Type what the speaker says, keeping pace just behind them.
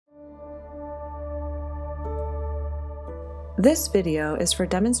This video is for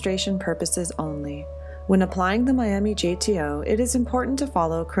demonstration purposes only. When applying the Miami JTO, it is important to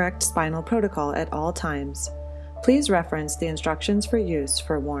follow correct spinal protocol at all times. Please reference the instructions for use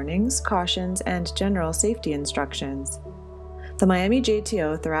for warnings, cautions, and general safety instructions. The Miami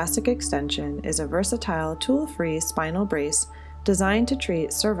JTO Thoracic Extension is a versatile, tool-free spinal brace designed to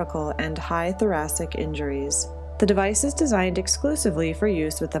treat cervical and high thoracic injuries. The device is designed exclusively for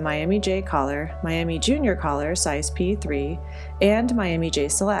use with the Miami J collar, Miami Junior collar size P3, and Miami J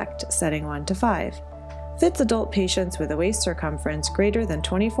Select setting 1 to 5. Fits adult patients with a waist circumference greater than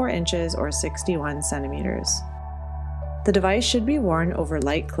 24 inches or 61 centimeters. The device should be worn over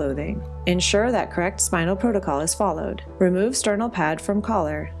light clothing. Ensure that correct spinal protocol is followed. Remove sternal pad from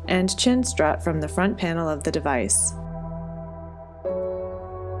collar and chin strut from the front panel of the device.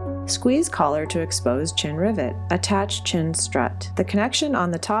 Squeeze collar to expose chin rivet. Attach chin strut. The connection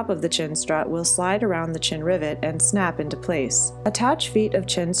on the top of the chin strut will slide around the chin rivet and snap into place. Attach feet of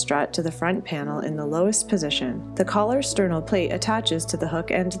chin strut to the front panel in the lowest position. The collar sternal plate attaches to the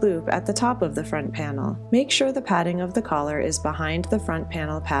hook and loop at the top of the front panel. Make sure the padding of the collar is behind the front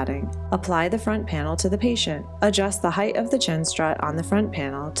panel padding. Apply the front panel to the patient. Adjust the height of the chin strut on the front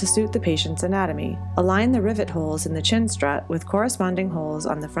panel to suit the patient's anatomy. Align the rivet holes in the chin strut with corresponding holes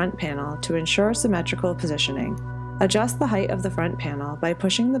on the front panel to ensure symmetrical positioning. Adjust the height of the front panel by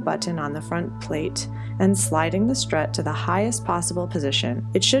pushing the button on the front plate and sliding the strut to the highest possible position.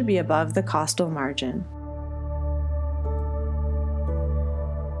 It should be above the costal margin.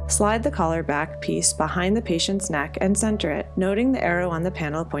 Slide the collar back piece behind the patient's neck and center it, noting the arrow on the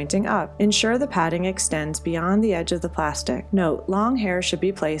panel pointing up. Ensure the padding extends beyond the edge of the plastic. Note, long hair should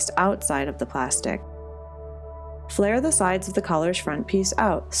be placed outside of the plastic. Flare the sides of the collar's front piece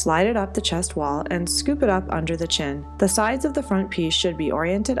out, slide it up the chest wall, and scoop it up under the chin. The sides of the front piece should be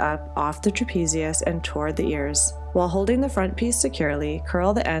oriented up, off the trapezius, and toward the ears. While holding the front piece securely,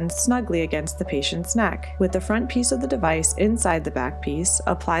 curl the ends snugly against the patient's neck. With the front piece of the device inside the back piece,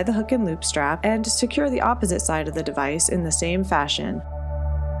 apply the hook and loop strap, and secure the opposite side of the device in the same fashion.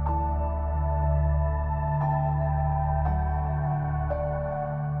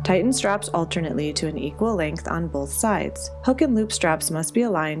 Tighten straps alternately to an equal length on both sides. Hook and loop straps must be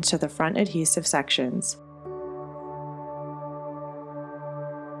aligned to the front adhesive sections.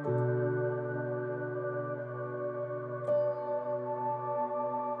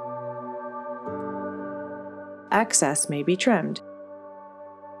 Excess may be trimmed.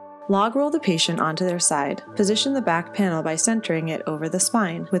 Log roll the patient onto their side. Position the back panel by centering it over the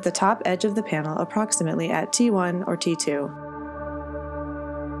spine, with the top edge of the panel approximately at T1 or T2.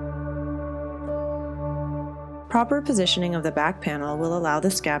 Proper positioning of the back panel will allow the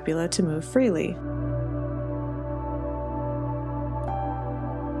scapula to move freely.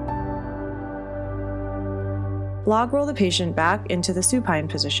 Log roll the patient back into the supine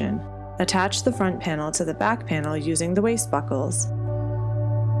position. Attach the front panel to the back panel using the waist buckles.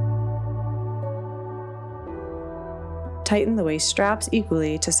 Tighten the waist straps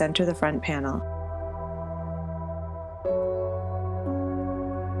equally to center the front panel.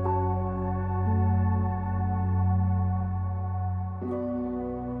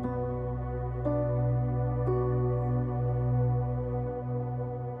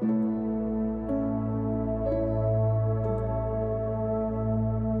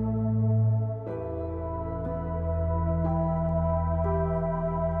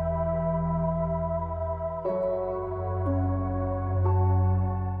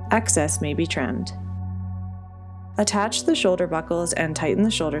 Excess may be trimmed. Attach the shoulder buckles and tighten the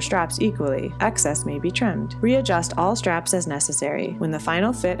shoulder straps equally. Excess may be trimmed. Readjust all straps as necessary. When the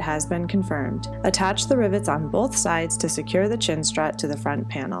final fit has been confirmed, attach the rivets on both sides to secure the chin strut to the front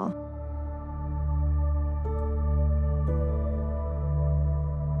panel.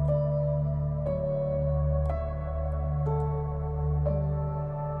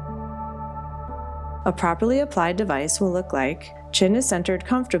 A properly applied device will look like: chin is centered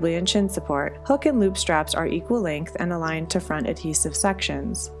comfortably in chin support. Hook and loop straps are equal length and aligned to front adhesive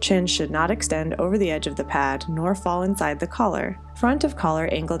sections. Chin should not extend over the edge of the pad nor fall inside the collar. Front of collar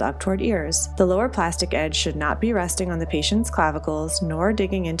angled up toward ears. The lower plastic edge should not be resting on the patient's clavicles nor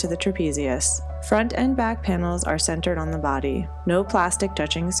digging into the trapezius. Front and back panels are centered on the body. No plastic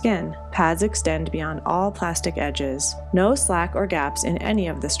touching skin. Pads extend beyond all plastic edges. No slack or gaps in any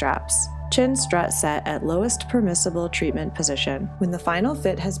of the straps. Chin strut set at lowest permissible treatment position. When the final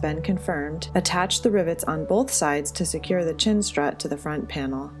fit has been confirmed, attach the rivets on both sides to secure the chin strut to the front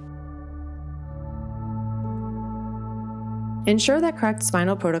panel. Ensure that correct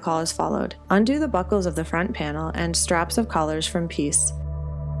spinal protocol is followed. Undo the buckles of the front panel and straps of collars from piece.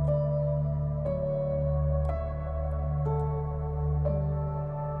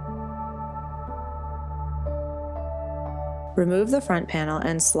 Remove the front panel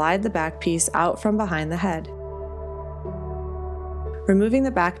and slide the back piece out from behind the head. Removing the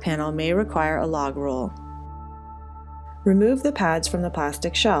back panel may require a log roll. Remove the pads from the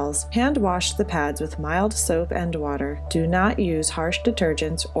plastic shells. Hand wash the pads with mild soap and water. Do not use harsh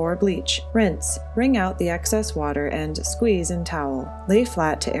detergents or bleach. Rinse. Wring out the excess water and squeeze in towel. Lay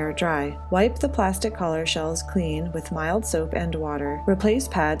flat to air dry. Wipe the plastic collar shells clean with mild soap and water. Replace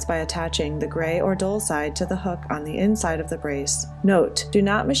pads by attaching the gray or dull side to the hook on the inside of the brace. Note: do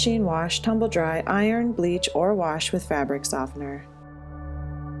not machine wash, tumble dry, iron, bleach, or wash with fabric softener.